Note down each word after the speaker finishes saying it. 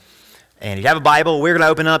And if you have a Bible, we're going to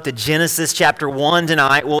open up to Genesis chapter 1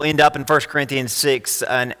 tonight. We'll end up in 1 Corinthians 6,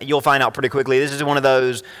 and you'll find out pretty quickly. This is one of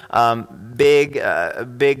those big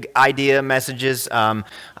idea messages. I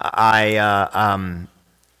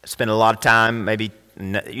spend a lot of time, maybe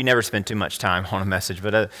you never spend too much time on a message,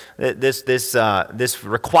 but this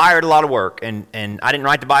required a lot of work, and I didn't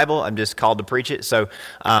write the Bible. I'm just called to preach it. So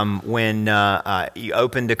when you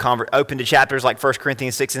open to chapters like 1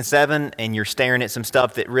 Corinthians 6 and 7, and you're staring at some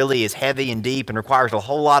stuff that really is heavy and deep and requires a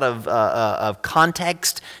whole lot of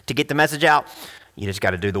context to get the message out, you just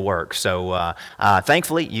got to do the work. So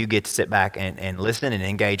thankfully, you get to sit back and listen and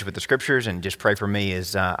engage with the scriptures, and just pray for me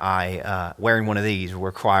as wearing one of these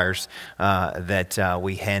requires that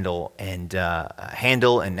we handle and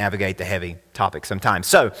navigate the heavy topic sometimes.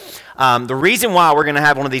 So the reason why we're going to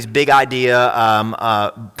have one of these big idea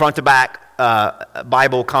front to back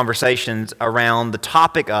Bible conversations around the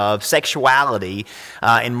topic of sexuality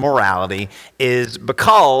and morality is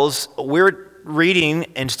because we're reading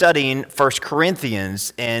and studying 1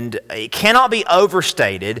 Corinthians, and it cannot be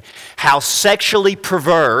overstated how sexually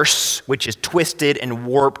perverse, which is twisted and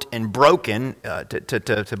warped and broken,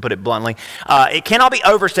 to put it bluntly, it cannot be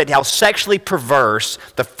overstated how sexually perverse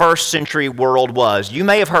the first century world was. You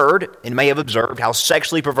may have heard and may have observed how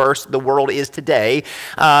sexually perverse the world is today,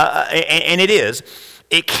 and it is.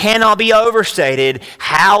 It cannot be overstated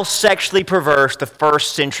how sexually perverse the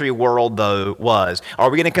first century world, though, was. Are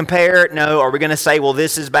we going to compare it? No. Are we going to say, well,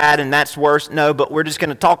 this is bad and that's worse? No, but we're just going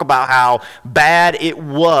to talk about how bad it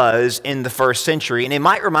was in the first century, and it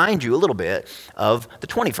might remind you a little bit of the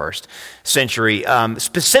 21st century.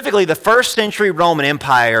 Specifically, the first century Roman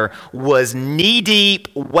Empire was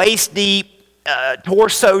knee-deep, waist-deep,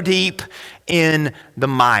 torso-deep in the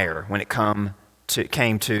mire when it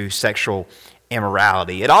came to sexual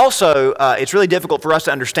immorality. It also, it's really difficult for us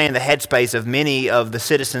to understand the headspace of many of the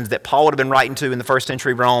citizens that Paul would have been writing to in the first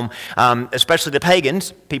century Rome, especially the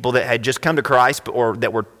pagans, people that had just come to Christ or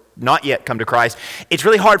that were not yet come to Christ. It's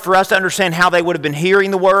really hard for us to understand how they would have been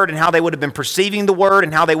hearing the word and how they would have been perceiving the word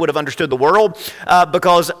and how they would have understood the world,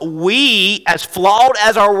 because we, as flawed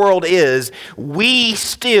as our world is, we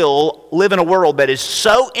still live in a world that is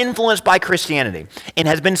so influenced by Christianity and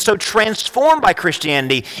has been so transformed by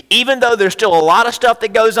Christianity, even though there's still a lot of stuff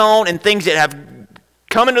that goes on and things that have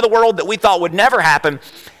come into the world that we thought would never happen.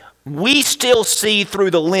 We still see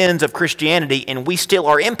through the lens of Christianity, and we still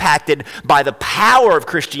are impacted by the power of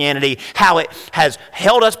Christianity, how it has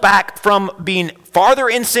held us back from being farther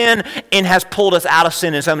in sin and has pulled us out of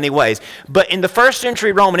sin in so many ways. But in the first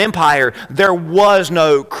century Roman Empire, there was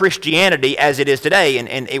no Christianity as it is today,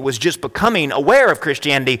 and it was just becoming aware of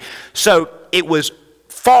Christianity. So it was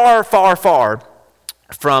far, far, far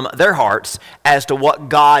from their hearts as to what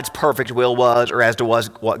God's perfect will was, or as to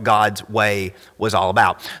what God's way was all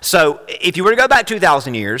about. So if you were to go back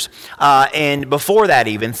 2,000 years, and before that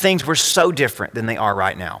even, things were so different than they are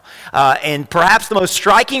right now. And perhaps the most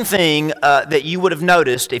striking thing that you would have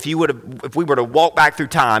noticed if we were to walk back through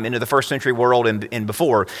time into the first century world and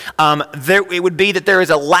before, it would be that there is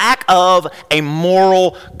a lack of a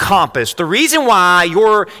moral compass. The reason why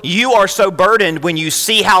you are so burdened when you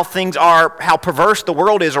see how things are, how perverse the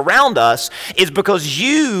world is around us, is because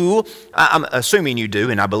I'm assuming you do,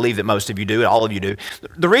 and I believe that most of you do, all of you do.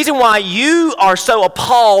 The reason why you are so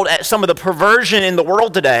appalled at some of the perversion in the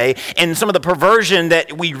world today and some of the perversion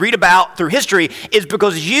that we read about through history is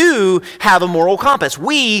because you have a moral compass.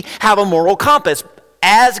 We have a moral compass,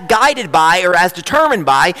 as guided by or as determined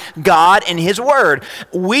by God and His Word.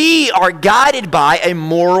 We are guided by a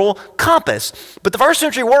moral compass. But the first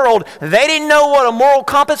century world, they didn't know what a moral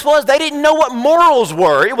compass was. They didn't know what morals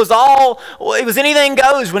were. It was anything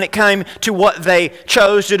goes when it came to what they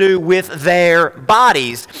chose to do with their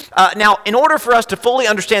bodies. Now, in order for us to fully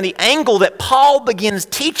understand the angle that Paul begins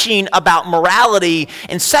teaching about morality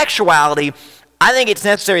and sexuality, I think it's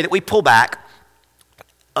necessary that we pull back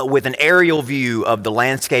with an aerial view of the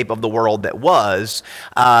landscape of the world that was.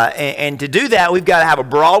 And to do that, we've got to have a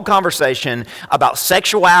broad conversation about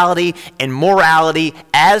sexuality and morality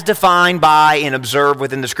as defined by and observed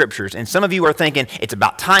within the Scriptures. And some of you are thinking, it's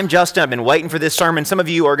about time, Justin. I've been waiting for this sermon. Some of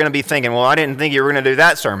you are going to be thinking, well, I didn't think you were going to do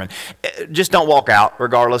that sermon. Just don't walk out,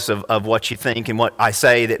 regardless of what you think and what I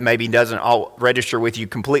say that maybe doesn't all register with you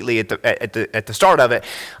completely at the start of it.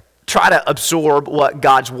 try to absorb what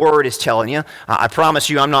God's word is telling you. I promise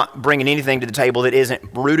you I'm not bringing anything to the table that isn't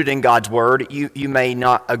rooted in God's word. You may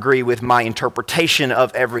not agree with my interpretation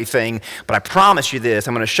of everything, but I promise you this,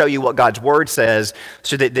 I'm going to show you what God's word says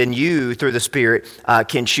so that then you, through the Spirit,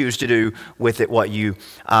 can choose to do with it what you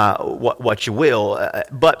will.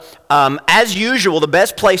 But as usual, the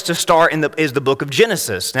best place to start is the book of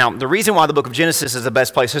Genesis. Now, the reason why the book of Genesis is the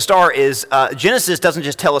best place to start is Genesis doesn't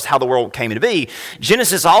just tell us how the world came to be.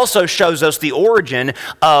 Genesis also shows us the origin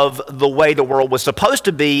of the way the world was supposed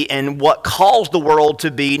to be and what caused the world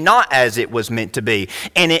to be not as it was meant to be.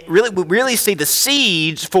 And we really see the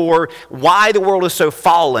seeds for why the world is so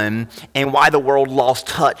fallen and why the world lost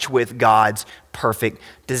touch with God's perfect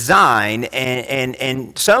design.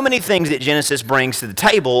 And so many things that Genesis brings to the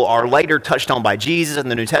table are later touched on by Jesus in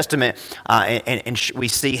the New Testament, and we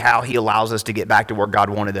see how he allows us to get back to where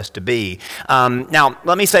God wanted us to be. Now,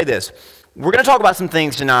 let me say this. We're going to talk about some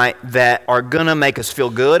things tonight that are going to make us feel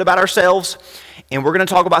good about ourselves, and we're going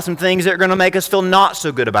to talk about some things that are going to make us feel not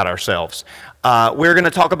so good about ourselves. We're going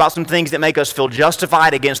to talk about some things that make us feel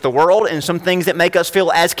justified against the world and some things that make us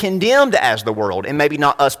feel as condemned as the world. And maybe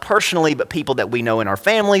not us personally, but people that we know in our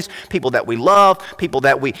families, people that we love, people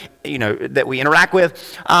that we interact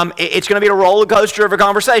with. It's going to be a roller coaster of a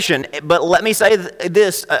conversation. But let me say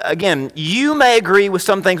this again. You may agree with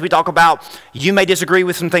some things we talk about. You may disagree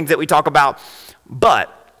with some things that we talk about. But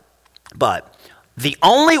the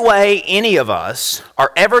only way any of us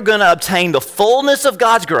are ever going to obtain the fullness of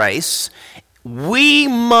God's grace, we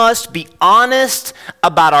must be honest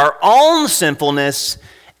about our own sinfulness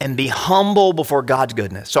and be humble before God's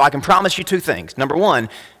goodness. So I can promise you two things. Number one,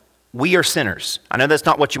 we are sinners. I know that's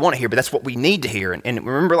not what you want to hear, but that's what we need to hear. And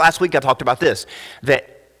remember last week I talked about this,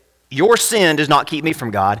 that your sin does not keep me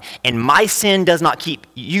from God, and my sin does not keep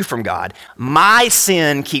you from God. My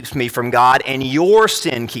sin keeps me from God, and your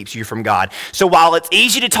sin keeps you from God. So while it's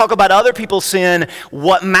easy to talk about other people's sin,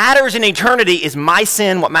 what matters in eternity is my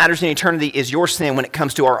sin. What matters in eternity is your sin when it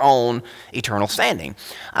comes to our own eternal standing.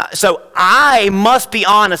 So I must be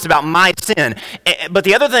honest about my sin. But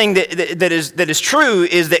the other thing that is true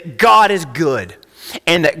is that God is good.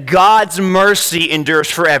 And that God's mercy endures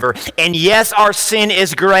forever. And yes, our sin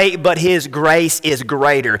is great, but his grace is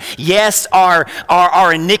greater. Yes,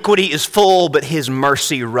 our iniquity is full, but his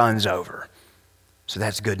mercy runs over. So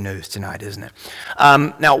that's good news tonight, isn't it?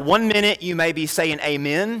 Now, 1 minute you may be saying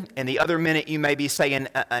amen, and the other minute you may be saying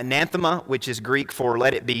anathema, which is Greek for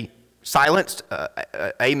let it be silenced.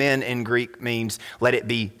 Amen in Greek means let it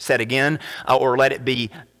be said again, or let it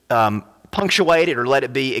be punctuated or let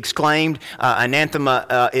it be exclaimed.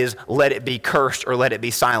 Anathema is let it be cursed or let it be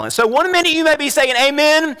silenced. So 1 minute you may be saying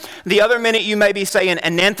amen. The other minute you may be saying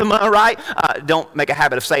anathema, right? Don't make a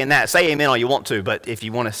habit of saying that. Say amen all you want to, but if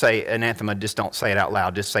you want to say anathema, just don't say it out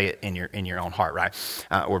loud. Just say it in your own heart, right?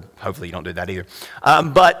 Or hopefully you don't do that either.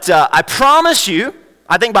 But I promise you,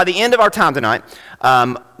 I think by the end of our time tonight,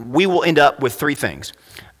 we will end up with three things.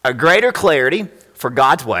 A greater clarity for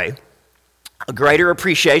God's way, a greater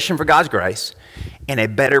appreciation for God's grace, and a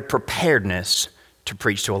better preparedness to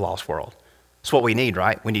preach to a lost world. That's what we need,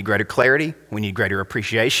 right? We need greater clarity, we need greater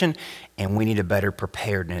appreciation, and we need a better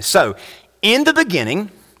preparedness. So, in the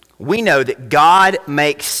beginning, we know that God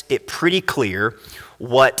makes it pretty clear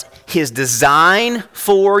what his design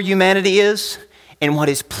for humanity is and what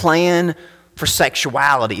his plan for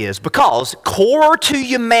sexuality is, because core to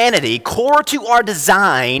humanity, core to our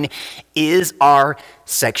design is our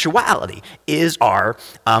sexuality, is our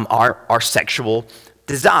sexual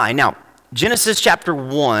design. Now, Genesis chapter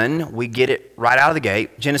 1, we get it right out of the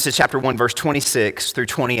gate. Genesis chapter 1, verse 26 through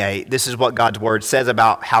 28. This is what God's word says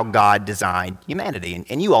about how God designed humanity.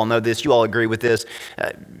 And you all know this, you all agree with this,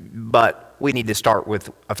 but we need to start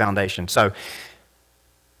with a foundation. So,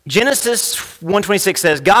 Genesis 1:26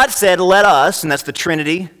 says, God said, let us, and that's the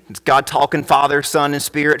Trinity, it's God talking, Father, Son, and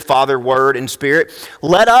Spirit, Father, Word, and Spirit,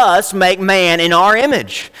 let us make man in our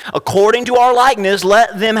image. According to our likeness,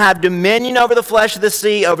 let them have dominion over the flesh of the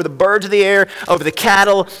sea, over the birds of the air, over the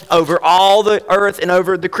cattle, over all the earth, and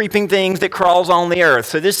over the creeping things that crawls on the earth.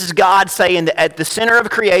 So this is God saying that at the center of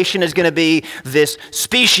creation is going to be this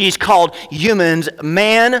species called humans,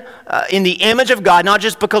 man in the image of God, not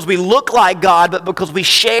just because we look like God, but because we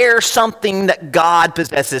share something that God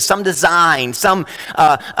possesses, some design, some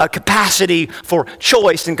capacity for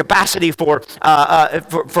choice and capacity for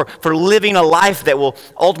living a life that will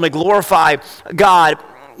ultimately glorify God.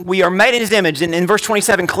 We are made in his image, and in verse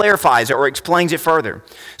 27 clarifies it or explains it further.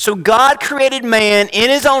 So God created man in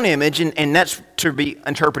his own image, and that's to be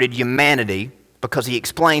interpreted humanity, because he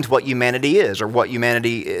explains what humanity is or what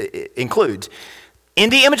humanity includes. In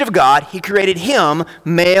the image of God, he created him,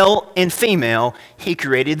 male and female, he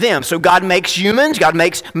created them. So God makes humans, God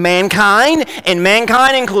makes mankind, and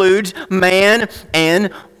mankind includes man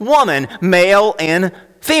and woman, male and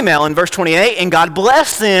female. In verse 28, and God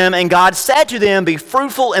blessed them, and God said to them, be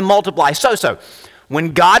fruitful and multiply. So,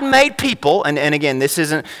 when God made people, and again, this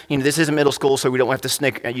isn't middle school, so we don't have to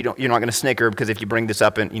snicker. You're not going to snicker, because if you bring this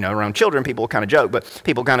up in, around children, people kind of joke, but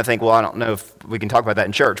people kind of think, well, I don't know if we can talk about that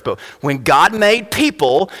in church. But when God made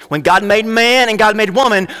people, when God made man and God made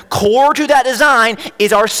woman, core to that design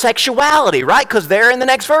is our sexuality, right? Because there in the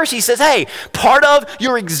next verse, he says, hey, part of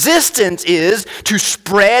your existence is to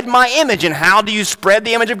spread my image. And how do you spread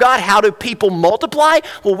the image of God? How do people multiply?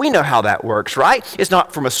 Well, we know how that works, right? It's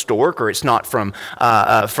not from a stork, or it's not from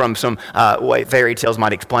some way fairy tales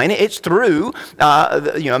might explain it. It's through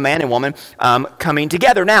a man and woman coming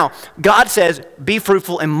together. Now, God says, be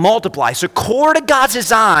fruitful and multiply. So core to God's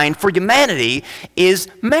design for humanity is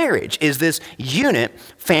marriage, is this unit,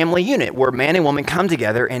 family unit, where man and woman come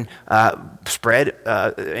together and spread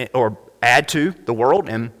or add to the world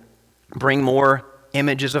and bring more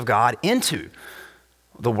images of God into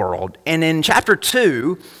the world. And in chapter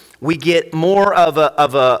 2, we get more of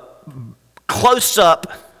a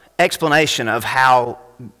close-up explanation of how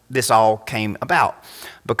this all came about,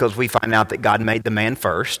 because we find out that God made the man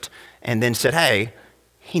first and then said, hey,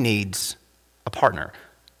 he needs a partner.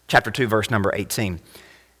 Chapter 2, verse number 18.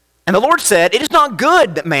 And the Lord said, it is not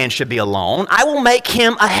good that man should be alone. I will make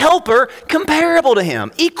him a helper comparable to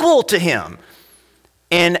him, equal to him.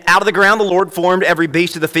 And out of the ground the Lord formed every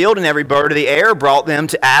beast of the field and every bird of the air, brought them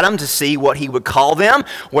to Adam to see what he would call them.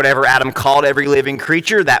 Whatever Adam called every living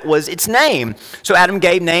creature, that was its name. So Adam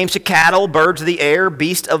gave names to cattle, birds of the air,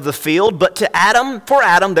 beasts of the field. But for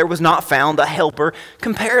Adam there was not found a helper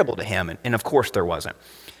comparable to him. And of course there wasn't.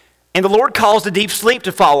 And the Lord caused a deep sleep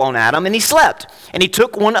to fall on Adam, and he slept. And he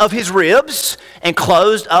took one of his ribs and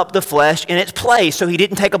closed up the flesh in its place. So he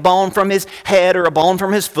didn't take a bone from his head or a bone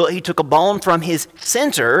from his foot. He took a bone from his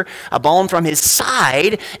center, a bone from his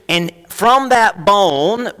side, and from that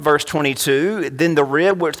bone, verse 22, then the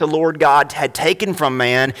rib which the Lord God had taken from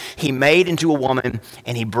man, he made into a woman,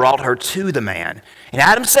 and he brought her to the man. And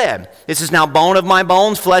Adam said, this is now bone of my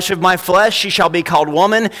bones, flesh of my flesh. She shall be called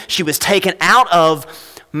woman. She was taken out of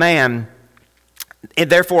man. And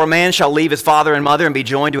therefore a man shall leave his father and mother and be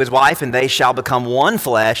joined to his wife, and they shall become one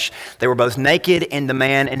flesh. They were both naked, and the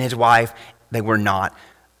man and his wife, they were not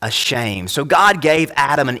ashamed. So God gave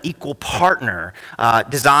Adam an equal partner,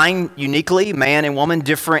 designed uniquely, man and woman,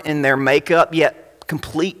 different in their makeup, yet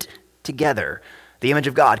complete together. The image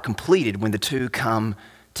of God completed when the two come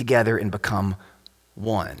together and become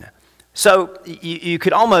one. So you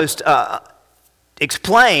could almost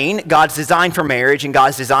explain God's design for marriage and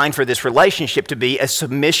God's design for this relationship to be a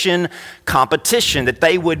submission competition, that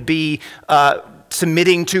they would be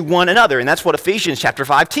submitting to one another. And that's what Ephesians chapter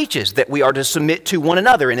 5 teaches, that we are to submit to one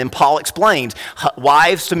another. And then Paul explains,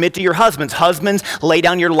 wives, submit to your husbands. Husbands, lay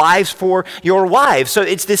down your lives for your wives. So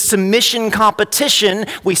it's this submission competition.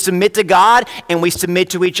 We submit to God and we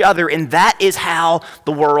submit to each other. And that is how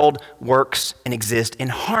the world works and exists in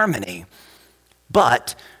harmony.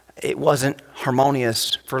 But it wasn't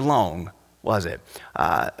harmonious for long, was it?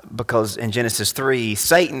 Because in Genesis 3,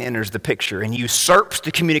 Satan enters the picture and usurps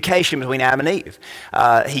the communication between Adam and Eve.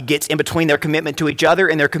 He gets in between their commitment to each other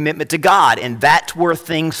and their commitment to God, and that's where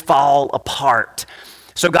things fall apart.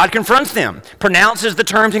 So God confronts them, pronounces the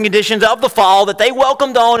terms and conditions of the fall that they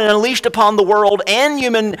welcomed on and unleashed upon the world and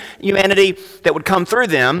humanity that would come through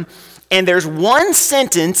them. And there's one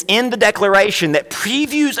sentence in the declaration that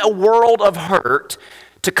previews a world of hurt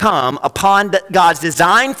to come upon God's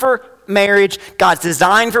design for marriage, God's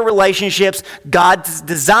design for relationships, God's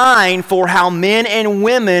design for how men and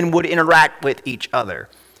women would interact with each other.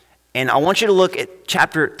 And I want you to look at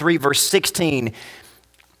chapter 3, verse 16.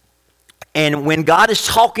 And when God is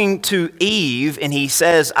talking to Eve and he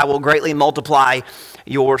says, I will greatly multiply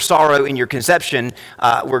your sorrow in your conception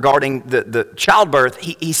regarding the childbirth,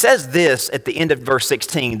 he says this at the end of verse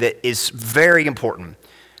 16 that is very important.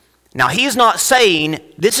 Now, he's not saying,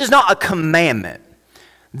 this is not a commandment.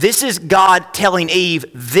 This is God telling Eve,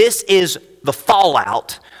 this is the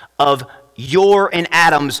fallout of your and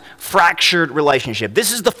Adam's fractured relationship.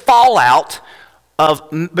 This is the fallout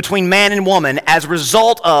between man and woman as a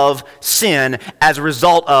result of sin, as a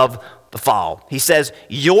result of the fall. He says,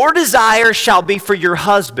 your desire shall be for your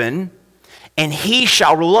husband, and he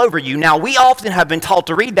shall rule over you. Now, we often have been taught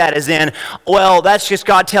to read that as in, well, that's just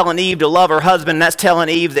God telling Eve to love her husband, and that's telling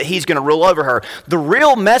Eve that he's going to rule over her. The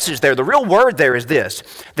real message there, the real word there is this,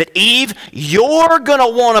 that Eve, you're going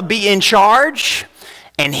to want to be in charge,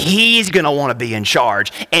 And he's going to want to be in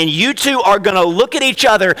charge. And you two are going to look at each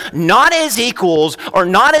other not as equals or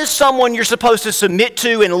not as someone you're supposed to submit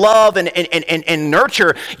to and love and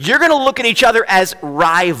nurture. You're going to look at each other as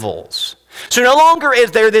rivals. So no longer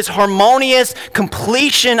is there this harmonious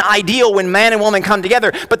completion ideal when man and woman come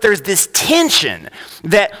together, but there's this tension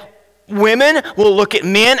that women will look at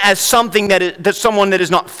men as something that's someone that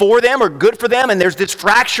is not for them or good for them, and there's this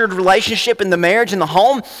fractured relationship in the marriage and the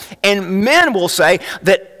home, and men will say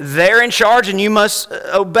that they're in charge and you must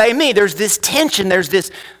obey me. There's this tension, there's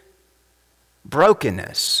this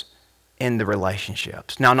brokenness in the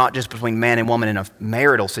relationships. Now, not just between man and woman in a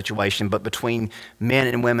marital situation, but between men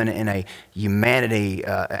and women in a humanity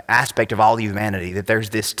aspect of all humanity, that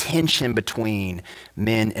there's this tension between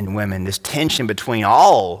men and women, this tension between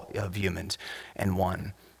all of humans and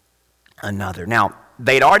one another. Now,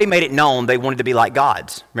 they'd already made it known they wanted to be like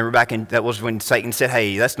gods. Remember that was when Satan said,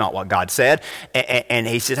 hey, that's not what God said. And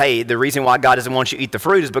he said, hey, the reason why God doesn't want you to eat the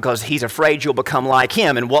fruit is because he's afraid you'll become like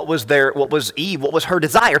him. And what was Eve? What was her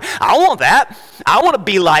desire? I want that. I want to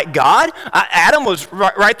be like God. Adam was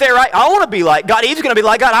right there, right? I want to be like God. Eve's going to be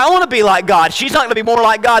like God. I want to be like God. She's not going to be more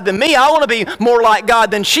like God than me. I want to be more like God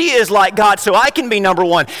than she is like God, so I can be number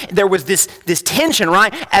one. There was this tension,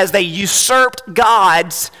 right? As they usurped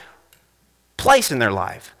God's place in their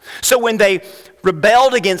life. So when they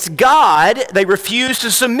rebelled against God, they refused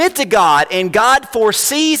to submit to God, and God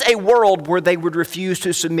foresees a world where they would refuse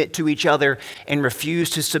to submit to each other and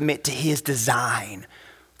refuse to submit to his design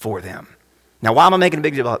for them. Now, why am I making a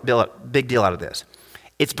big deal out of this?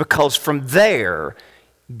 It's because from there,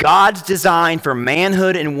 God's design for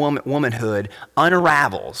manhood and womanhood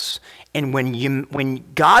unravels. And when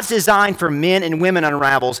God's design for men and women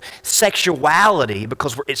unravels, sexuality,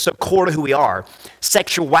 because it's so core to who we are,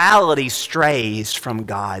 sexuality strays from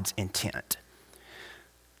God's intent.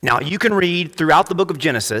 Now, you can read throughout the book of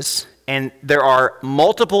Genesis, and there are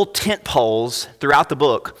multiple tent poles throughout the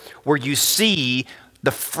book where you see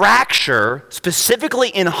the fracture, specifically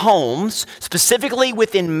in homes, specifically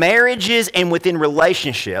within marriages and within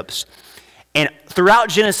relationships. And throughout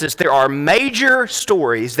Genesis, there are major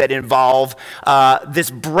stories that involve this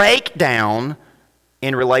breakdown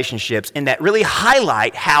in relationships and that really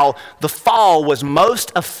highlight how the fall was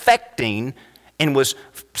most affecting and was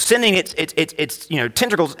sending its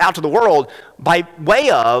tentacles out to the world by way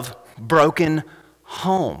of broken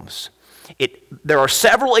homes. There are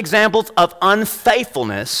several examples of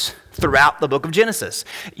unfaithfulness throughout the book of Genesis.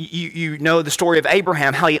 You know the story of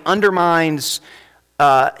Abraham, how he undermines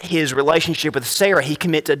his relationship with Sarah. He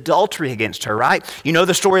commits adultery against her, right? You know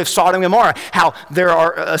the story of Sodom and Gomorrah, how there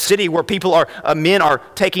are a city where men are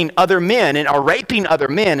taking other men and are raping other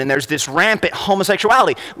men, and there's this rampant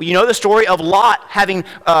homosexuality. You know the story of Lot having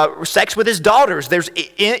sex with his daughters. There's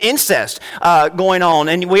incest going on.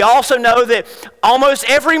 And we also know that almost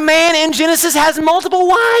every man in Genesis has multiple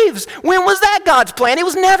wives. When was that God's plan? It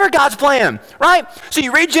was never God's plan, right? So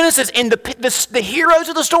you read Genesis, and the heroes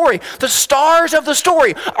of the story, the stars of the story,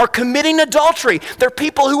 are committing adultery. They're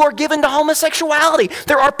people who are given to homosexuality.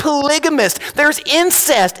 There are polygamists. There's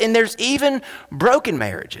incest, and there's even broken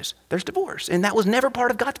marriages. There's divorce, and that was never part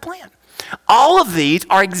of God's plan. All of these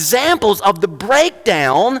are examples of the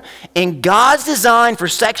breakdown in God's design for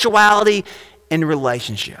sexuality and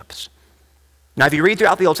relationships. Now, if you read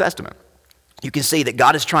throughout the Old Testament, you can see that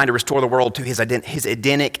God is trying to restore the world to his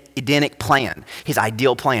Edenic plan, his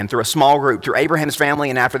ideal plan, through a small group, through Abraham's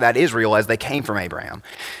family, and after that Israel, as they came from Abraham.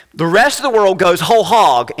 The rest of the world goes whole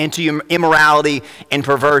hog into immorality and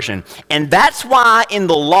perversion. And that's why in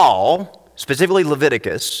the law, specifically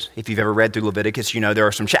Leviticus, if you've ever read through Leviticus, you know there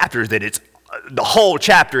are some chapters that the whole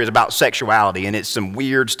chapter is about sexuality, and it's some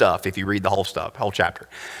weird stuff if you read the whole chapter.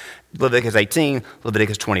 Leviticus 18,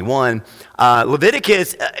 Leviticus 21.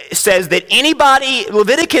 Leviticus says that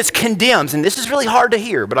Leviticus condemns, and this is really hard to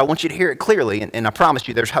hear, but I want you to hear it clearly, and I promise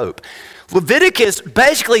you there's hope. Leviticus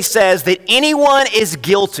basically says that anyone is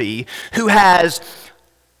guilty who has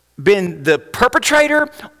been the perpetrator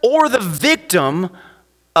or the victim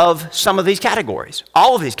of some of these categories,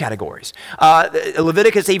 all of these categories.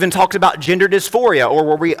 Leviticus even talks about gender dysphoria, or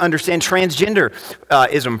where we understand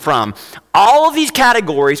transgenderism from. All of these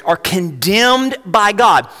categories are condemned by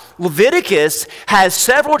God. Leviticus has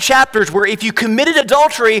several chapters where if you committed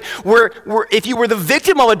adultery, where if you were the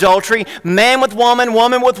victim of adultery, man with woman,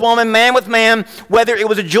 woman with woman, man with man, whether it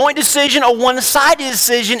was a joint decision or one-sided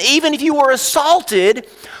decision, even if you were assaulted,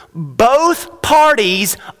 both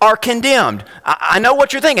parties are condemned. I know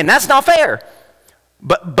what you're thinking. That's not fair.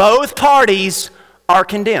 But both parties are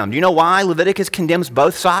condemned. You know why Leviticus condemns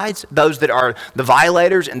both sides? Those that are the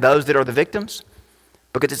violators and those that are the victims?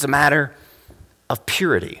 Because it's a matter of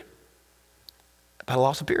purity. By the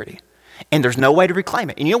loss of purity. And there's no way to reclaim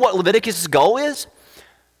it. And you know what Leviticus' goal is?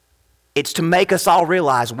 It's to make us all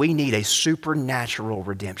realize we need a supernatural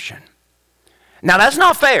redemption. Now, that's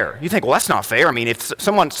not fair. You think, well, that's not fair. I mean, if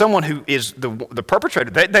someone who is the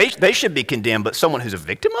perpetrator, they should be condemned, but someone who's a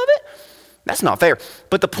victim of it? That's not fair.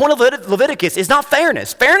 But the point of Leviticus is not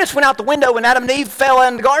fairness. Fairness went out the window when Adam and Eve fell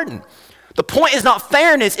in the garden. The point is not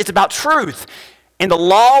fairness, it's about truth. And the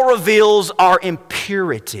law reveals our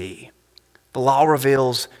impurity. The law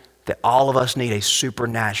reveals that all of us need a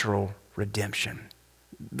supernatural redemption.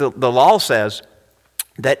 The law says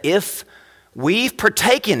that if we've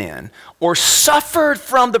partaken in or suffered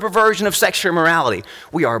from the perversion of sexual immorality,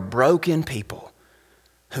 we are broken people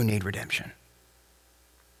who need redemption.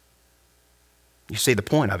 You see the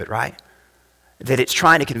point of it, right? That it's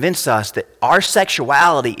trying to convince us that our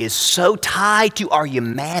sexuality is so tied to our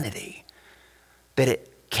humanity that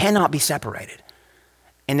it cannot be separated.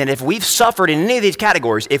 And that if we've suffered in any of these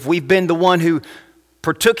categories, if we've been the one who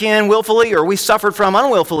partook in willfully or we suffered from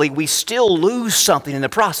unwillfully, we still lose something in the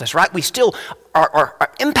process, right? We still are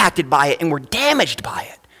impacted by it and we're damaged by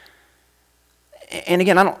it. And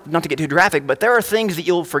again, not to get too graphic, but there are things that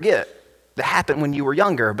you'll forget that happened when you were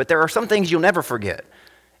younger, but there are some things you'll never forget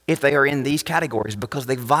if they are in these categories because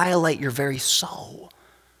they violate your very soul,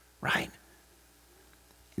 right?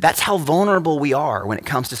 That's how vulnerable we are when it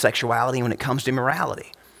comes to sexuality, when it comes to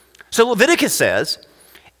immorality. So Leviticus says,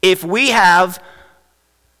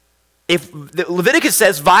 Leviticus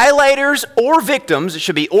says violators or victims, it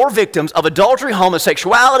should be or victims of adultery,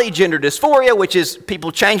 homosexuality, gender dysphoria, which is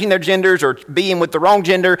people changing their genders or being with the wrong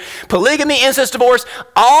gender, polygamy, incest, divorce,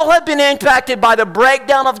 all have been impacted by the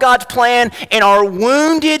breakdown of God's plan and our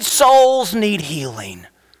wounded souls need healing.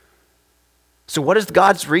 So what is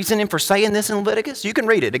God's reasoning for saying this in Leviticus? You can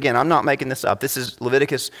read it. Again, I'm not making this up. This is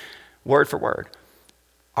Leviticus word for word.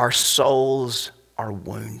 Our souls are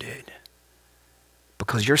wounded.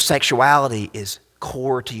 Because your sexuality is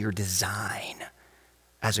core to your design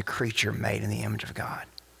as a creature made in the image of God.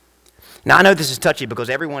 Now, I know this is touchy because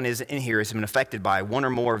everyone in here has been affected by one or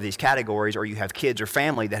more of these categories, or you have kids or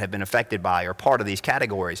family that have been affected by or part of these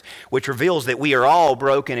categories, which reveals that we are all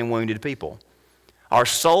broken and wounded people. Our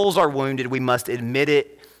souls are wounded. We must admit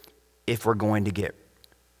it if we're going to get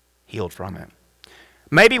healed from it.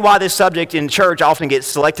 Maybe why this subject in church often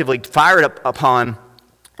gets selectively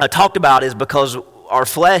talked about is because our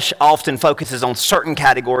flesh often focuses on certain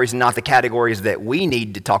categories and not the categories that we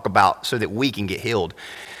need to talk about so that we can get healed.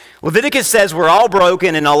 Leviticus says we're all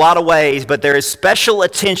broken in a lot of ways, but there is special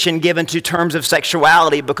attention given to terms of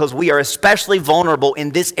sexuality because we are especially vulnerable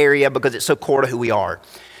in this area because it's so core to who we are.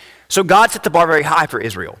 So God set the bar very high for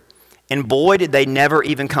Israel. And boy, did they never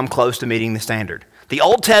even come close to meeting the standard. The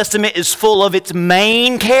Old Testament is full of its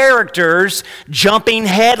main characters jumping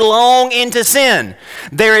headlong into sin.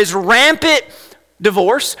 There is rampant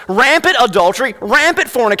divorce, rampant adultery, rampant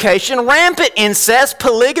fornication, rampant incest,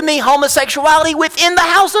 polygamy, homosexuality within the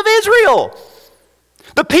house of Israel.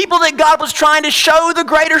 The people that God was trying to show the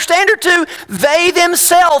greater standard to, they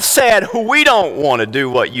themselves said, we don't want to do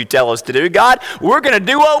what you tell us to do, God. We're going to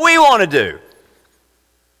do what we want to do.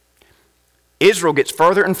 Israel gets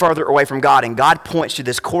further and further away from God, and God points to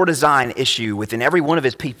this core design issue within every one of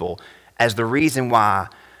his people as the reason why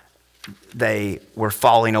they were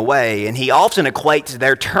falling away. And he often equates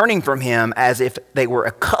their turning from him as if they were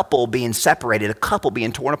a couple being separated, a couple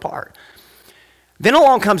being torn apart. Then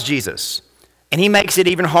along comes Jesus, and he makes it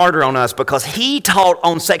even harder on us because he taught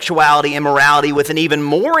on sexuality and morality with an even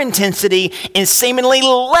more intensity and seemingly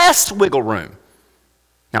less wiggle room.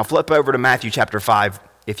 Now flip over to Matthew chapter 5,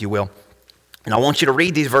 if you will. And I want you to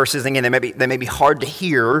read these verses. Again, they may be hard to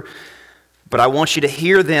hear, but I want you to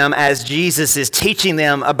hear them as Jesus is teaching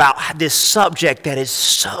them about this subject that is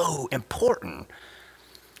so important.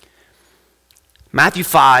 Matthew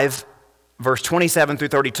 5, verse 27 through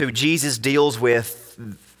 32, Jesus deals with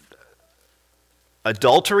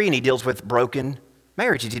adultery and he deals with broken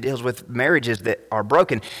marriages. He deals with marriages that are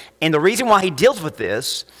broken. And the reason why he deals with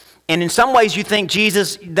this, and in some ways you think,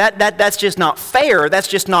 Jesus, that's just not fair. That's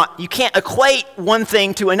just not, you can't equate one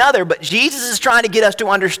thing to another. But Jesus is trying to get us to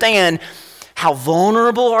understand how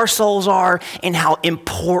vulnerable our souls are and how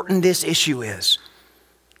important this issue is.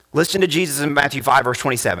 Listen to Jesus in Matthew 5, verse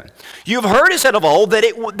 27. You've heard it said of old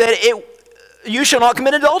that you shall not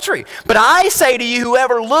commit adultery. But I say to you,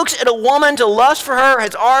 whoever looks at a woman to lust for her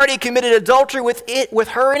has already committed adultery with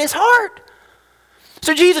her in his heart.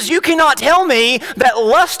 So Jesus, you cannot tell me that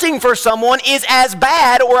lusting for someone is as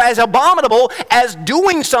bad or as abominable as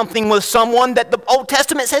doing something with someone that the Old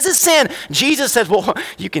Testament says is sin. Jesus says, well,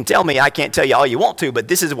 you can tell me, I can't tell you all you want to, but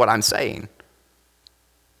this is what I'm saying.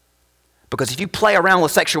 Because if you play around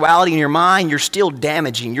with sexuality in your mind, you're still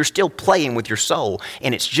damaging, you're still playing with your soul.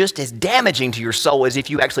 And it's just as damaging to your soul as if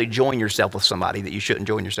you actually join yourself with somebody that you shouldn't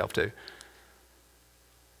join yourself to.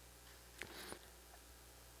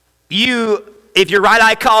 If your right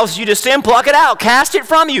eye causes you to sin, pluck it out, cast it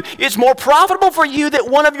from you. It's more profitable for you that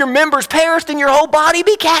one of your members perish than your whole body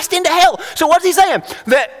be cast into hell. So what's he saying?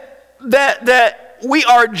 That we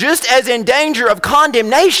are just as in danger of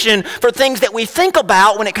condemnation for things that we think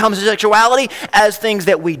about when it comes to sexuality as things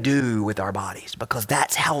that we do with our bodies, because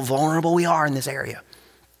that's how vulnerable we are in this area.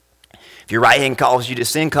 If your right hand causes you to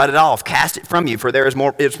sin, cut it off, cast it from you, for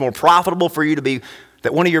it's more profitable for you to be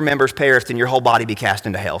that one of your members perish and your whole body be cast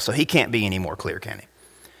into hell. So he can't be any more clear, can he?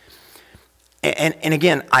 And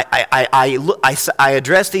again, I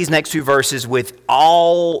address these next two verses with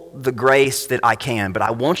all the grace that I can, but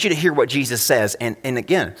I want you to hear what Jesus says. And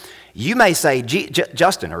again, you may say,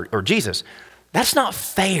 Justin or Jesus, that's not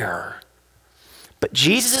fair. But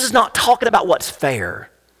Jesus is not talking about what's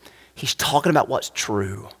fair. He's talking about what's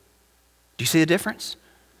true. Do you see the difference?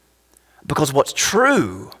 Because what's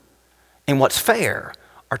true and what's fair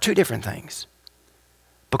are two different things.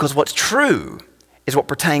 Because what's true is what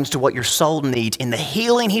pertains to what your soul needs in the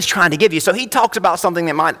healing he's trying to give you. So he talks about something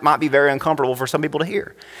that might be very uncomfortable for some people to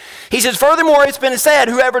hear. He says, furthermore, it's been said,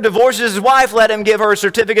 whoever divorces his wife, let him give her a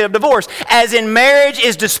certificate of divorce. As in marriage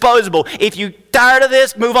is disposable. If you're tired of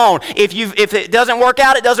this, move on. If it doesn't work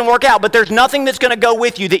out, it doesn't work out. But there's nothing that's going to go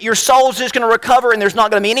with you, that your soul's just going to recover and there's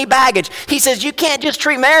not going to be any baggage. He says, you can't just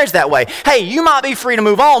treat marriage that way. Hey, you might be free to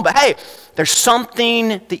move on, but hey, there's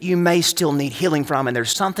something that you may still need healing from, and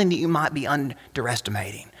there's something that you might be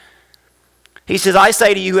underestimating. He says, I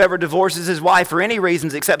say to you, whoever divorces his wife for any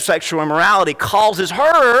reasons except sexual immorality causes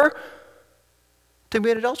her to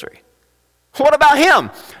commit adultery. What about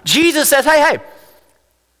him? Jesus says, hey,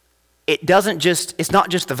 it's not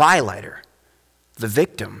just the violator. The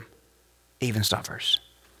victim even suffers.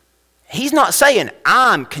 He's not saying,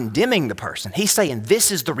 I'm condemning the person. He's saying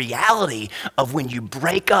this is the reality of when you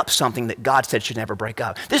break up something that God said should never break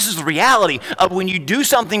up. This is the reality of when you do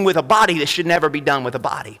something with a body that should never be done with a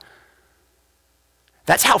body.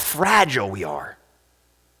 That's how fragile we are.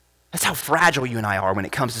 That's how fragile you and I are when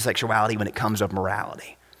it comes to sexuality, when it comes to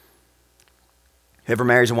morality. Whoever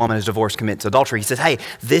marries a woman who's divorced commits adultery. He says, hey,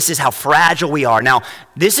 this is how fragile we are. Now,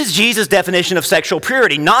 this is Jesus' definition of sexual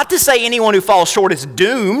purity. Not to say anyone who falls short is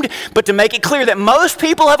doomed, but to make it clear that most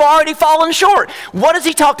people have already fallen short. What has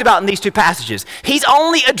he talked about in these two passages? He's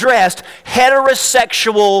only addressed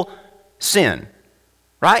heterosexual sin,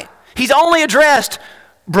 right? He's only addressed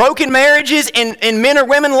broken marriages and men or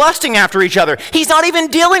women lusting after each other. He's not even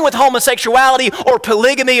dealing with homosexuality or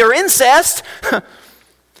polygamy or incest.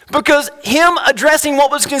 Because him addressing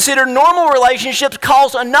what was considered normal relationships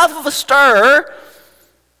caused enough of a stir,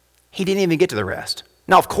 he didn't even get to the rest.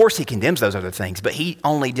 Now, of course, he condemns those other things, but he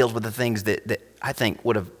only deals with the things that I think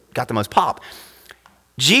would have got the most pop.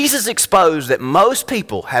 Jesus exposed that most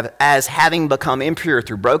people as having become impure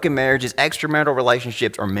through broken marriages, extramarital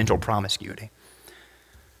relationships, or mental promiscuity.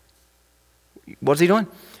 What's he doing?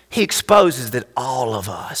 He exposes that all of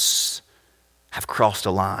us have crossed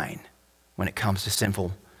a line when it comes to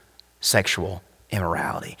sinful sexual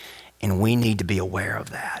immorality, and we need to be aware of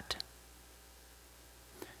that.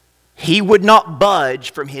 He would not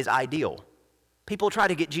budge from his ideal. People try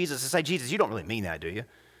to get Jesus to say, Jesus, you don't really mean that, do you?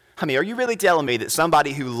 I mean, are you really telling me that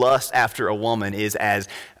somebody who lusts after a woman is as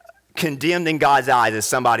condemned in God's eyes as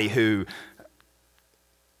somebody who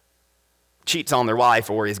cheats on their wife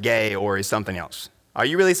or is gay or is something else? Are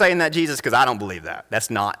you really saying that, Jesus? Because I don't believe that. That's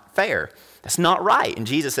not fair. That's not right. And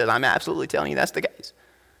Jesus says, I'm absolutely telling you that's the case.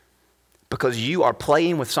 Because you are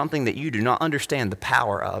playing with something that you do not understand the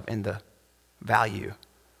power of and the value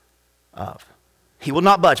of. He will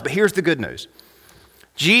not budge, but here's the good news.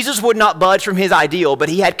 Jesus would not budge from his ideal, but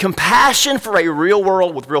he had compassion for a real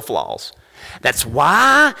world with real flaws. That's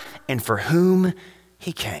why and for whom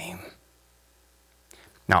he came.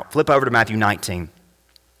 Now, flip over to Matthew 19.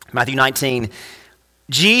 Matthew 19,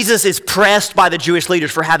 Jesus is pressed by the Jewish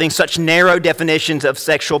leaders for having such narrow definitions of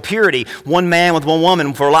sexual purity. One man with one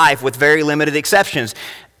woman for life with very limited exceptions.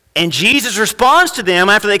 And Jesus responds to them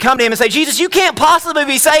after they come to him and say, Jesus, you can't possibly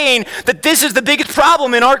be saying that this is the biggest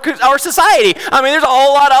problem in our society. I mean, there's a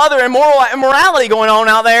whole lot of other immorality going on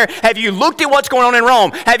out there. Have you looked at what's going on in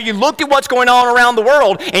Rome? Have you looked at what's going on around the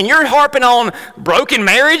world? And you're harping on broken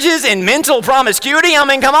marriages and mental promiscuity? I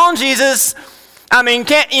mean, come on, Jesus. I mean,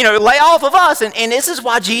 lay off of us. And this is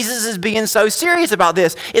why Jesus is being so serious about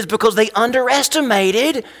this, is because they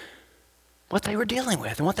underestimated what they were dealing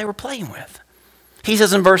with and what they were playing with. He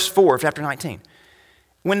says in verse 4 of chapter 19,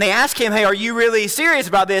 When they ask him, hey, are you really serious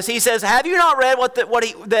about this? He says, have you not read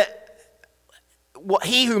what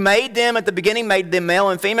he who made them at the beginning made them male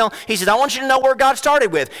and female? He says, I want you to know where God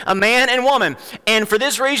started with, a man and woman. And for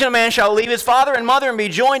this reason, a man shall leave his father and mother and be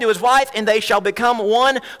joined to his wife, and they shall become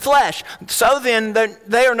one flesh. So then,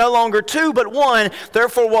 they are no longer two, but one.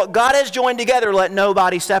 Therefore, what God has joined together, let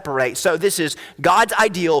nobody separate. So this is God's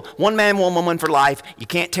ideal, one man, one woman for life. You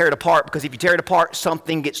can't tear it apart, because if you tear it apart,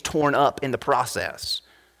 something gets torn up in the process.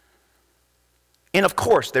 And of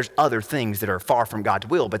course, there's other things that are far from God's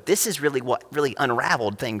will, but this is really what really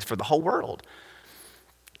unraveled things for the whole world.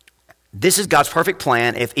 This is God's perfect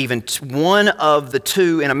plan. If even one of the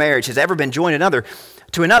two in a marriage has ever been joined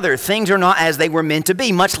to another, things are not as they were meant to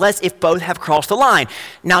be, much less if both have crossed the line.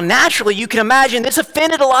 Now, naturally, you can imagine this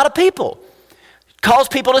offended a lot of people.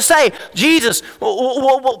 Caused people to say, Jesus,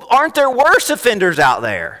 aren't there worse offenders out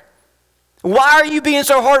there? Why are you being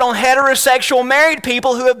so hard on heterosexual married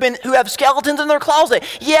people who have skeletons in their closet?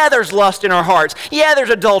 Yeah, there's lust in our hearts. Yeah, there's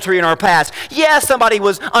adultery in our past. Yeah, somebody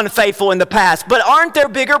was unfaithful in the past. But aren't there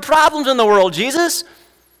bigger problems in the world, Jesus?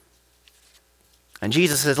 And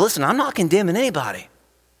Jesus says, listen, I'm not condemning anybody.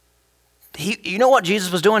 You know what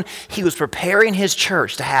Jesus was doing? He was preparing his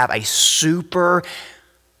church to have a super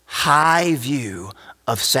high view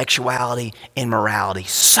of sexuality and morality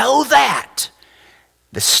so that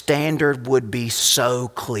the standard would be so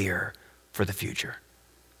clear for the future.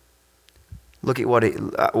 Look at what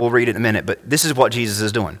we'll read it in a minute, but this is what Jesus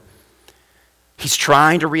is doing. He's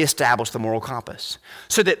trying to reestablish the moral compass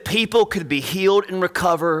so that people could be healed and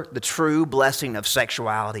recover the true blessing of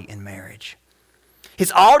sexuality in marriage.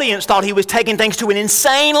 His audience thought he was taking things to an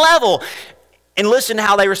insane level. And listen to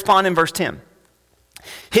how they respond in verse 10.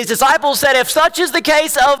 His disciples said, if such is the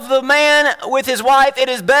case of the man with his wife, it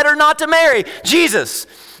is better not to marry. Jesus,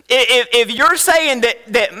 if you're saying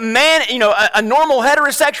that man, a normal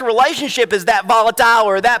heterosexual relationship is that volatile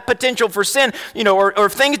or that potential for sin, or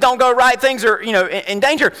if things don't go right, things are, in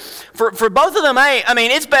danger. For both of them,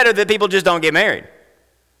 it's better that people just don't get married.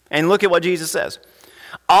 And look at what Jesus says.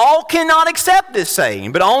 All cannot accept this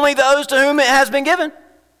saying, but only those to whom it has been given.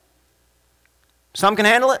 Some can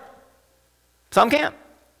handle it. Some can't.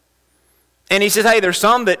 And he says, hey, there's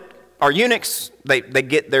some that are eunuchs. They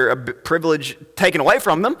get their privilege taken away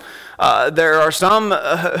from them. There are some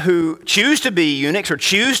who choose to be eunuchs or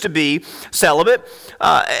choose to be celibate.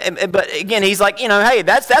 But again, he's like, hey,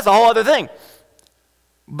 that's a whole other thing.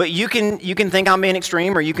 But you can think I'm being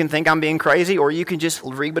extreme, or you can think I'm being crazy, or you can just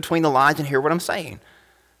read between the lines and hear what I'm saying.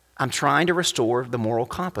 I'm trying to restore the moral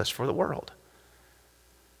compass for the world.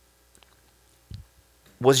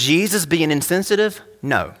 Was Jesus being insensitive?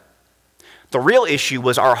 No. The real issue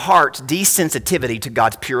was our heart's desensitivity to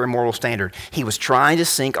God's pure and moral standard. He was trying to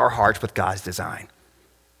sync our hearts with God's design.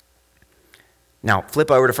 Now,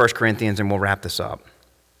 flip over to 1 Corinthians and we'll wrap this up.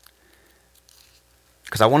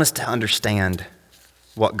 Because I want us to understand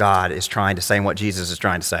what God is trying to say and what Jesus is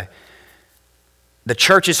trying to say. The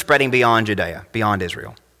church is spreading beyond Judea, beyond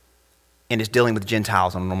Israel, and is dealing with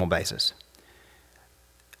Gentiles on a normal basis.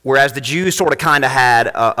 Whereas the Jews sort of kind of had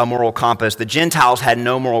a moral compass, the Gentiles had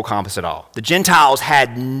no moral compass at all. The Gentiles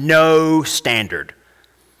had no standard.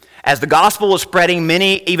 As the gospel was spreading,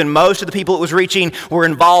 many, even most of the people it was reaching, were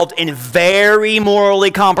involved in very morally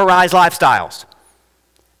compromised lifestyles.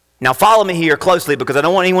 Now follow me here closely because I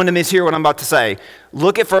don't want anyone to mishear what I'm about to say.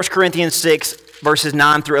 Look at 1 Corinthians 6, verses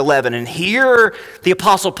 9 through 11, and hear the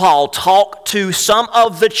Apostle Paul talk to some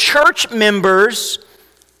of the church members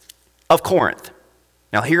of Corinth.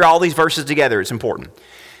 Now, hear all these verses together. It's important.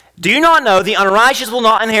 Do you not know the unrighteous will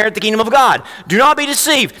not inherit the kingdom of God? Do not be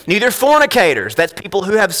deceived. Neither fornicators, that's people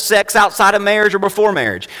who have sex outside of marriage or before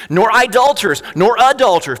marriage, nor idolaters, nor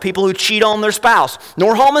adulterers, people who cheat on their spouse,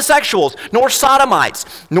 nor homosexuals, nor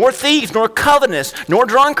sodomites, nor thieves, nor covetous, nor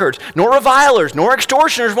drunkards, nor revilers, nor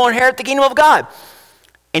extortioners will inherit the kingdom of God.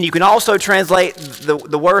 And you can also translate,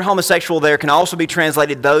 the word homosexual there can also be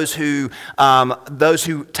translated those who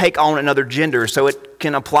take on another gender. So it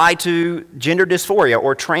can apply to gender dysphoria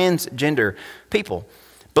or transgender people.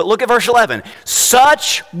 But look at verse 11.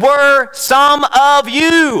 Such were some of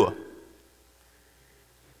you.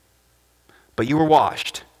 But you were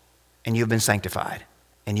washed, and you have been sanctified,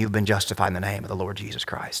 and you have been justified in the name of the Lord Jesus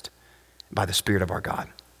Christ by the Spirit of our God.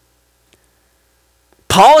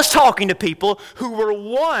 Paul is talking to people who were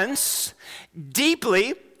once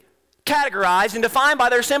deeply categorized and defined by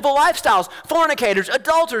their sinful lifestyles. Fornicators,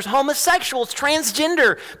 adulterers, homosexuals,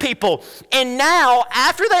 transgender people. And now,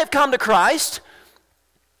 after they've come to Christ,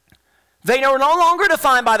 they are no longer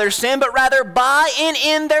defined by their sin, but rather by and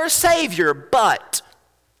in their Savior. But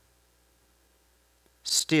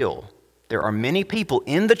still, there are many people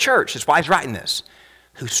in the church, that's why he's writing this,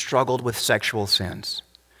 who struggled with sexual sins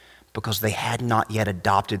because they had not yet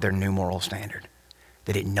adopted their new moral standard.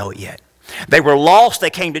 They didn't know it yet. They were lost. They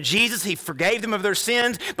came to Jesus. He forgave them of their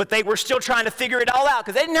sins, but they were still trying to figure it all out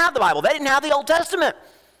because they didn't have the Bible. They didn't have the Old Testament.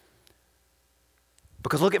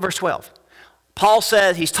 Because look at verse 12. Paul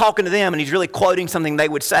says, he's talking to them and he's really quoting something they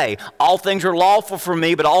would say. All things are lawful for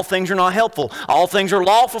me, but all things are not helpful. All things are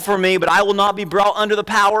lawful for me, but I will not be brought under the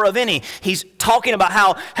power of any. He's talking about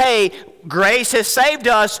how, hey, grace has saved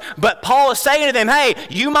us, but Paul is saying to them, hey,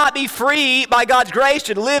 you might be free by God's grace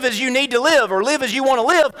to live as you need to live or live as you want to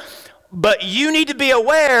live, but you need to be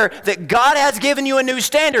aware that God has given you a new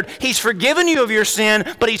standard. He's forgiven you of your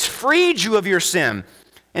sin, but he's freed you of your sin.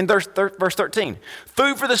 In verse 13,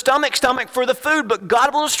 food for the stomach, stomach for the food, but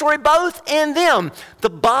God will destroy both in them. The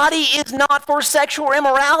body is not for sexual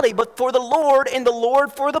immorality, but for the Lord, and the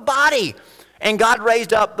Lord for the body. And God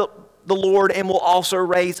raised up the Lord and will also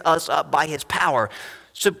raise us up by his power.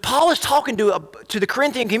 So Paul is talking to the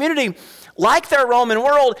Corinthian community like their Roman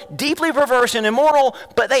world, deeply perverse and immoral,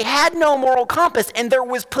 but they had no moral compass, and there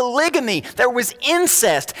was polygamy, there was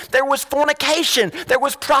incest, there was fornication, there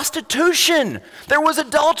was prostitution, there was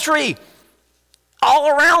adultery all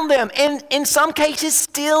around them, and in some cases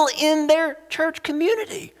still in their church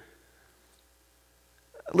community.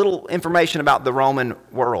 A little information about the Roman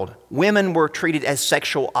world. Women were treated as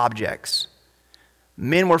sexual objects.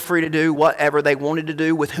 Men were free to do whatever they wanted to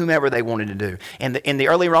do with whomever they wanted to do. In the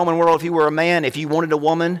early Roman world, if you were a man, if you wanted a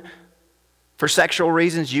woman for sexual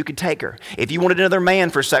reasons, you could take her. If you wanted another man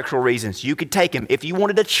for sexual reasons, you could take him. If you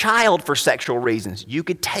wanted a child for sexual reasons, you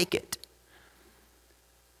could take it.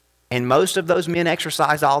 And most of those men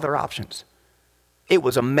exercised all their options. It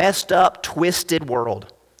was a messed up, twisted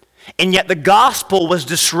world. And yet the gospel was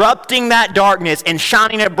disrupting that darkness and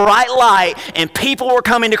shining a bright light, and people were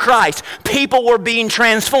coming to Christ. People were being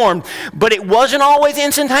transformed. But it wasn't always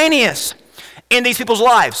instantaneous in these people's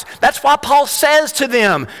lives. That's why Paul says to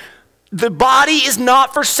them, the body is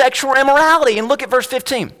not for sexual immorality. And look at verse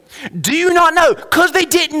 15. Do you not know? Because they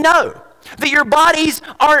didn't know that your bodies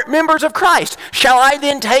are members of Christ. Shall I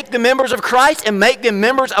then take the members of Christ and make them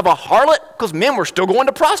members of a harlot? Because men were still going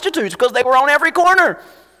to prostitutes because they were on every corner.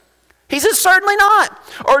 He says, certainly not.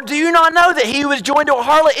 Or do you not know that he who is joined to a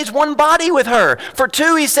harlot is one body with her? For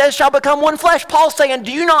two, he says, shall become one flesh. Paul's saying,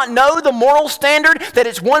 do you not know the moral standard that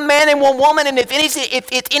it's one man and one woman, and if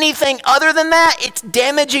it's anything other than that, it's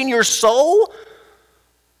damaging your soul?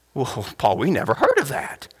 Well, Paul, we never heard of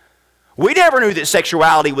that. We never knew that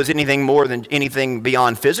sexuality was anything more than anything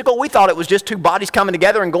beyond physical. We thought it was just two bodies coming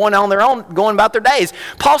together and going on their own, going about their days.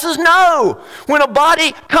 Paul says, no. When a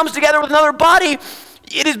body comes together with another body,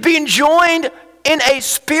 it is being joined in a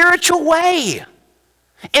spiritual way.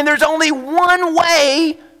 And there's only one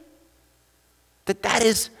way that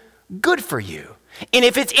is good for you. And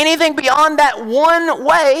if it's anything beyond that one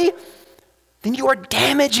way, then you are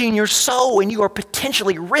damaging your soul and you are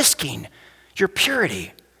potentially risking your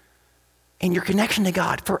purity and your connection to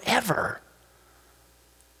God forever.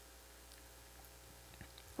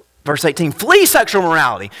 Verse 18, flee sexual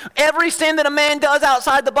immorality. Every sin that a man does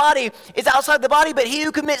outside the body is outside the body, but he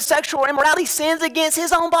who commits sexual immorality sins against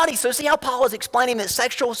his own body. So see how Paul is explaining that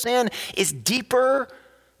sexual sin is deeper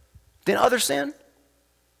than other sin?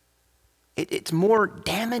 It's more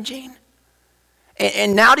damaging.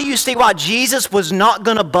 And now do you see why Jesus was not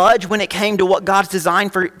going to budge when it came to what God's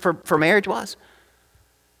design for marriage was?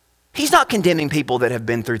 He's not condemning people that have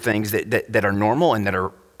been through things that are normal and that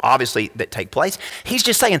are obviously that take place. He's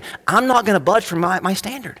just saying, I'm not going to budge from my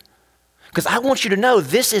standard. Because I want you to know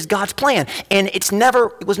this is God's plan. And it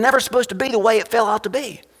was never supposed to be the way it fell out to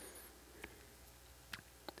be.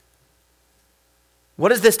 What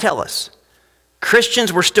does this tell us?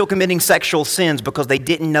 Christians were still committing sexual sins because they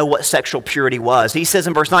didn't know what sexual purity was. He says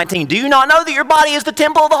in verse 19, do you not know that your body is the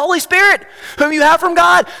temple of the Holy Spirit, whom you have from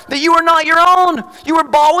God, that you are not your own? You were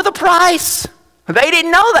bought with a price. They didn't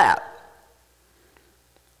know that.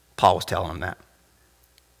 Paul was telling them that.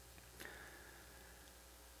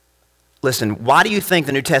 Listen, why do you think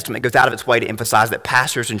the New Testament goes out of its way to emphasize that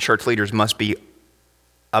pastors and church leaders must be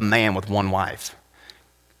a man with one wife?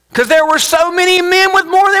 Because there were so many men with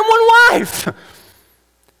more than one wife.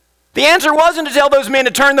 The answer wasn't to tell those men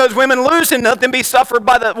to turn those women loose and let them be suffered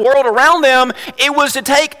by the world around them. It was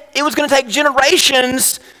going to take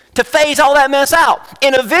generations to phase all that mess out.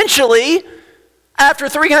 And eventually, after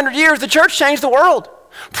 300 years, the church changed the world.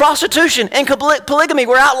 Prostitution and polygamy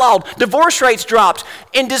were outlawed. Divorce rates dropped.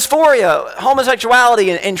 And dysphoria,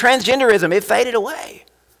 homosexuality, and transgenderism, it faded away.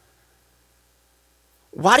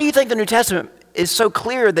 Why do you think the New Testament is so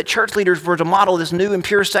clear that church leaders were to model this new and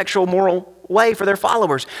pure sexual moral way for their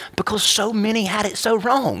followers? Because so many had it so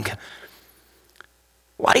wrong.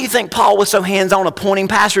 Why do you think Paul was so hands-on appointing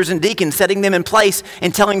pastors and deacons, setting them in place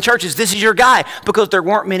and telling churches, this is your guy? Because there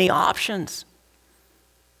weren't many options.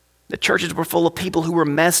 The churches were full of people who were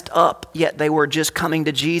messed up, yet they were just coming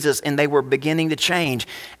to Jesus and they were beginning to change.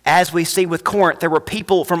 As we see with Corinth, there were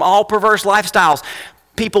people from all perverse lifestyles,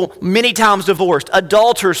 people many times divorced,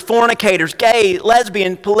 adulterers, fornicators, gay,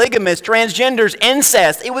 lesbian, polygamists, transgenders,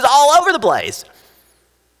 incest. It was all over the place.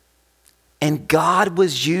 And God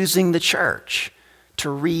was using the church to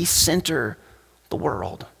recenter the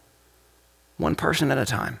world, one person at a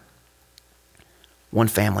time, one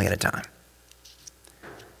family at a time.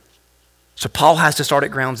 So Paul has to start at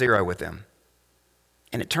ground zero with them.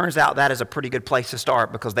 And it turns out that is a pretty good place to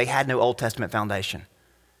start because they had no Old Testament foundation.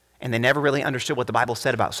 And they never really understood what the Bible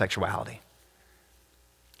said about sexuality.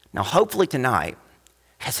 Now, hopefully tonight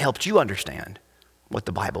has helped you understand what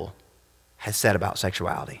the Bible has said about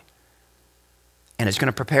sexuality. And it's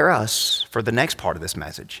going to prepare us for the next part of this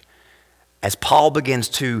message as Paul begins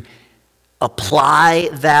to apply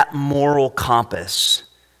that moral compass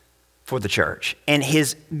for the church. And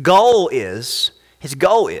his goal is,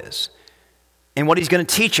 and what he's going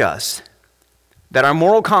to teach us, that our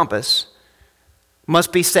moral compass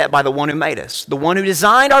must be set by the one who made us, the one who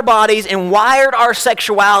designed our bodies and wired our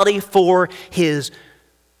sexuality for his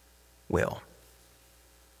will.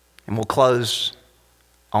 And we'll close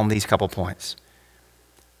on these couple points.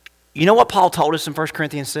 You know what Paul told us in 1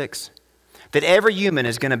 Corinthians 6? That every human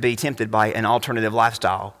is going to be tempted by an alternative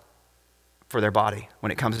lifestyle for their body when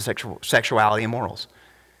it comes to sexuality and morals.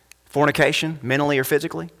 Fornication, mentally or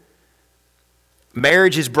physically.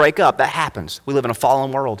 Marriages break up. That happens. We live in a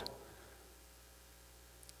fallen world.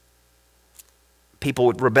 People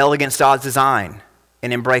would rebel against God's design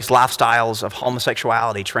and embrace lifestyles of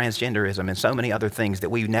homosexuality, transgenderism, and so many other things that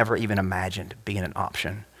we never even imagined being an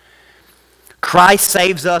option. Christ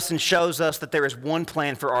saves us and shows us that there is one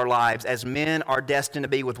plan for our lives. As men are destined to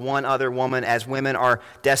be with one other woman, as women are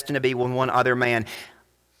destined to be with one other man.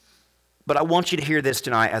 But I want you to hear this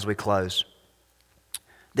tonight as we close.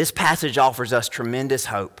 This passage offers us tremendous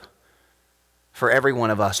hope for every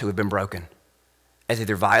one of us who have been broken as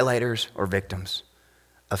either violators or victims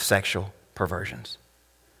of sexual perversions.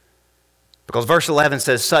 Because verse 11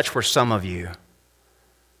 says, such were some of you.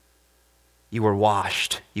 You were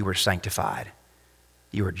washed, you were sanctified,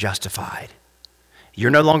 you were justified.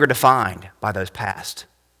 You're no longer defined by those past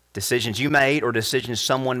decisions you made or decisions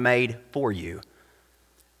someone made for you.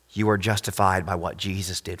 You are justified by what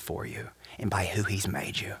Jesus did for you and by who he's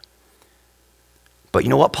made you. But you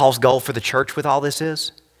know what Paul's goal for the church with all this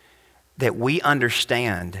is? That we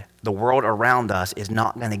understand the world around us is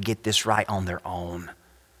not going to get this right on their own.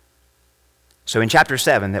 So in chapter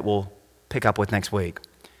 7 that we'll pick up with next week,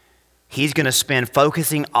 he's going to spend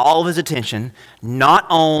focusing all of his attention not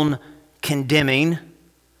on condemning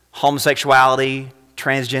homosexuality,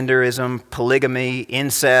 transgenderism, polygamy,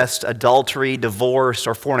 incest, adultery, divorce,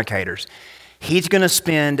 or fornicators. He's going to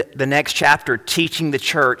spend the next chapter teaching the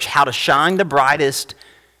church how to shine the brightest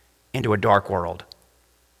into a dark world.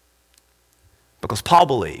 Because Paul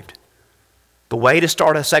believed the way to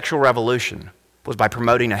start a sexual revolution was by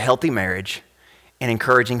promoting a healthy marriage and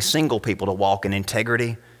encouraging single people to walk in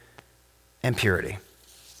integrity and purity.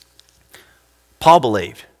 Paul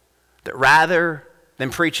believed that rather than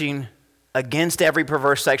preaching against every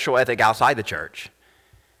perverse sexual ethic outside the church,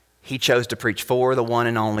 he chose to preach for the one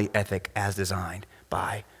and only ethic as designed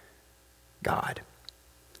by God.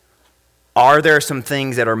 Are there some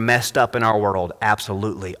things that are messed up in our world?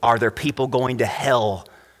 Absolutely. Are there people going to hell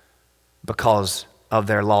because of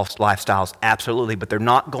their lost lifestyles? Absolutely. But they're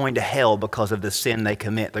not going to hell because of the sin they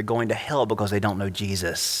commit. They're going to hell because they don't know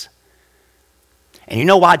Jesus. And you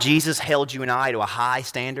know why Jesus held you and I to a high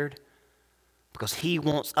standard? Because he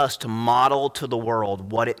wants us to model to the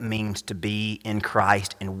world what it means to be in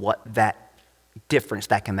Christ and what that difference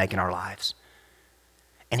that can make in our lives.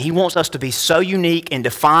 And he wants us to be so unique and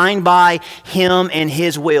defined by him and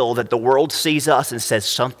his will that the world sees us and says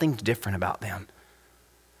something's different about them.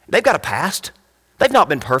 They've got a past. They've not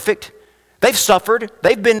been perfect. They've suffered.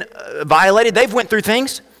 They've been violated. They've went through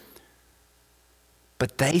things.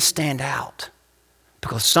 But they stand out.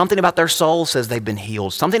 Because something about their soul says they've been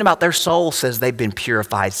healed. Something about their soul says they've been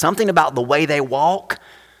purified. Something about the way they walk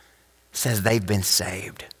says they've been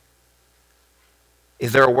saved.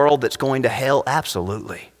 Is there a world that's going to hell?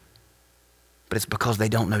 Absolutely. But it's because they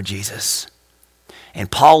don't know Jesus. And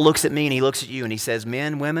Paul looks at me and he looks at you and he says,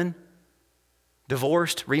 men, women,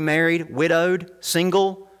 divorced, remarried, widowed,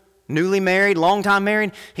 single, newly married, long time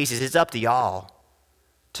married. He says it's up to y'all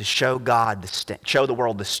to show show the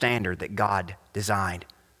world the standard that God designed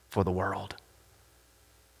for the world.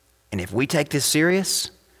 And if we take this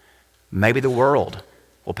serious, maybe the world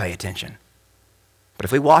will pay attention. But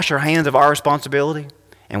if we wash our hands of our responsibility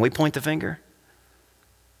and we point the finger,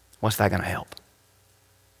 what's that going to help?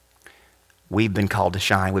 We've been called to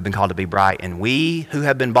shine. We've been called to be bright. And we who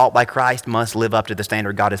have been bought by Christ must live up to the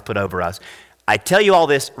standard God has put over us. I tell you all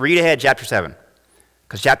this, read ahead chapter 7.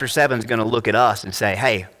 Because chapter 7 is going to look at us and say,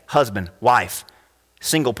 hey, husband, wife,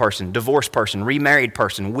 single person, divorced person, remarried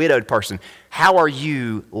person, widowed person, how are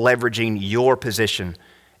you leveraging your position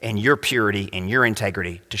and your purity and your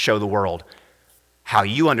integrity to show the world how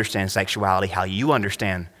you understand sexuality, how you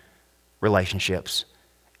understand relationships,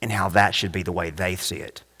 and how that should be the way they see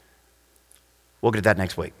it? We'll get to that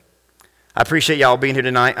next week. I appreciate y'all being here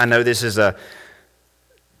tonight. I know this is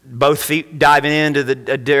both feet diving into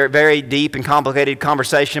a very deep and complicated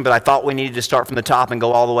conversation, but I thought we needed to start from the top and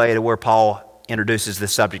go all the way to where Paul introduces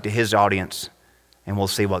this subject to his audience, and we'll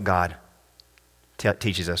see what God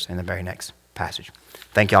teaches us in the very next passage.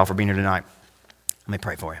 Thank y'all for being here tonight. Let me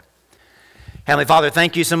pray for you. Heavenly Father,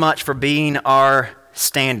 thank you so much for being our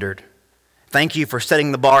standard. Thank you for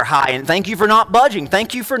setting the bar high, and thank you for not budging.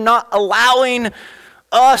 Thank you for not allowing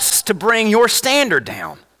us to bring your standard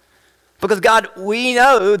down. Because God, we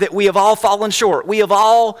know that we have all fallen short. We have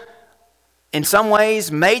all, in some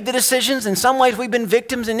ways, made the decisions. In some ways, we've been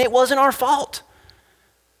victims, and it wasn't our fault.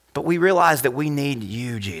 But we realize that we need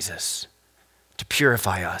you, Jesus, to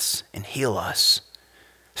purify us and heal us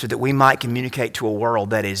so that we might communicate to a world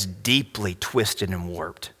that is deeply twisted and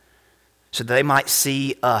warped, so that they might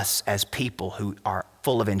see us as people who are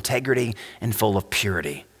full of integrity and full of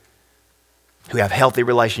purity, who have healthy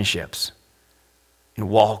relationships and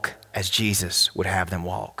walk as Jesus would have them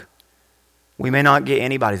walk. We may not get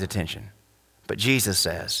anybody's attention, but Jesus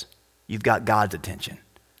says, you've got God's attention,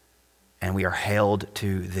 and we are held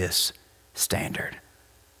to this standard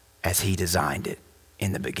as he designed it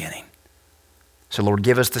in the beginning. So Lord,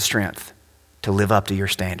 give us the strength to live up to your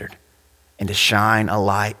standard and to shine a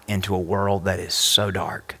light into a world that is so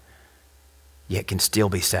dark, yet can still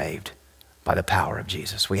be saved by the power of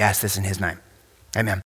Jesus. We ask this in his name. Amen.